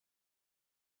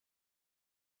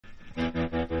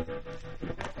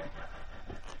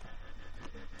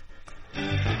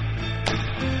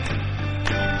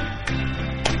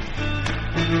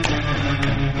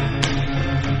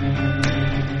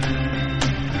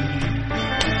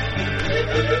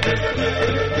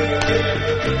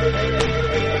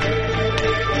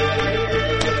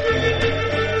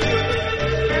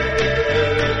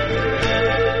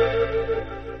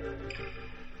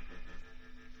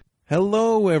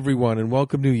Hello, everyone, and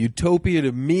welcome to Utopia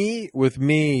to Me with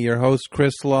me, your host,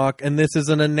 Chris Locke. And this is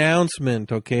an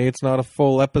announcement, okay? It's not a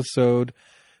full episode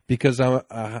because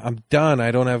I'm done.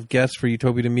 I don't have guests for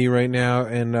Utopia to Me right now,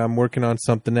 and I'm working on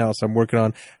something else. I'm working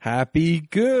on Happy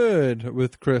Good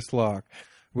with Chris Locke,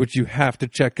 which you have to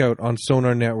check out on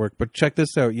Sonar Network. But check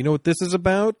this out. You know what this is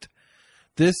about?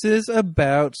 This is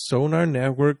about Sonar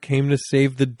Network came to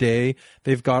save the day.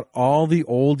 They've got all the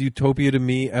old Utopia to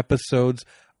Me episodes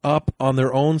up on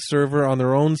their own server, on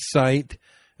their own site.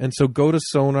 And so go to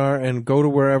Sonar and go to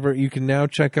wherever. You can now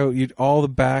check out all the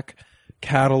back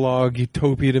catalog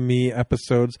Utopia to Me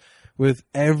episodes with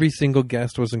every single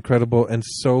guest was incredible and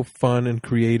so fun and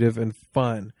creative and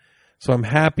fun. So I'm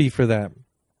happy for that.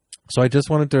 So I just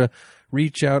wanted to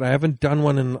reach out. I haven't done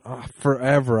one in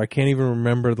forever. I can't even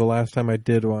remember the last time I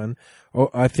did one.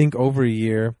 I think over a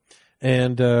year.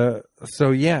 And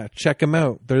so, yeah, check them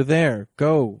out. They're there.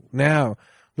 Go now.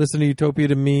 Listen to Utopia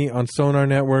to Me on Sonar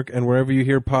Network and wherever you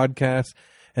hear podcasts.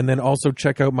 And then also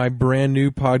check out my brand new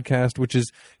podcast, which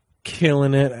is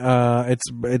killing it.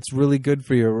 It's really good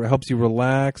for you. It helps you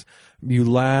relax, you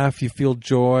laugh, you feel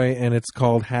joy, and it's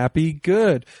called Happy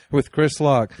Good with Chris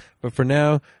Locke. But for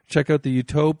now, check out the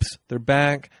Utopes. They're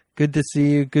back. Good to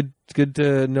see you. Good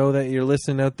to know that you're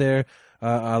listening out there.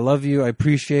 I love you. I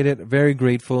appreciate it. Very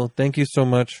grateful. Thank you so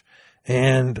much.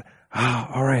 And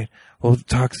all right. We'll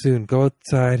talk soon. Go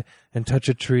outside and touch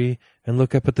a tree and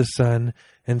look up at the sun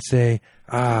and say,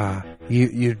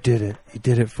 you did it. You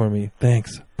did it for me.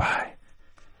 Thanks. Bye.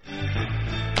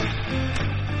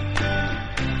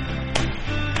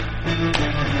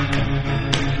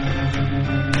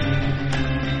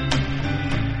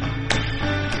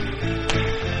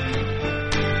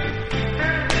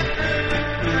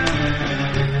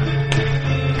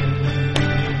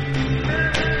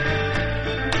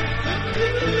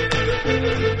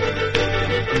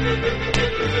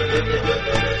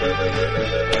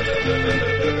 Thank you.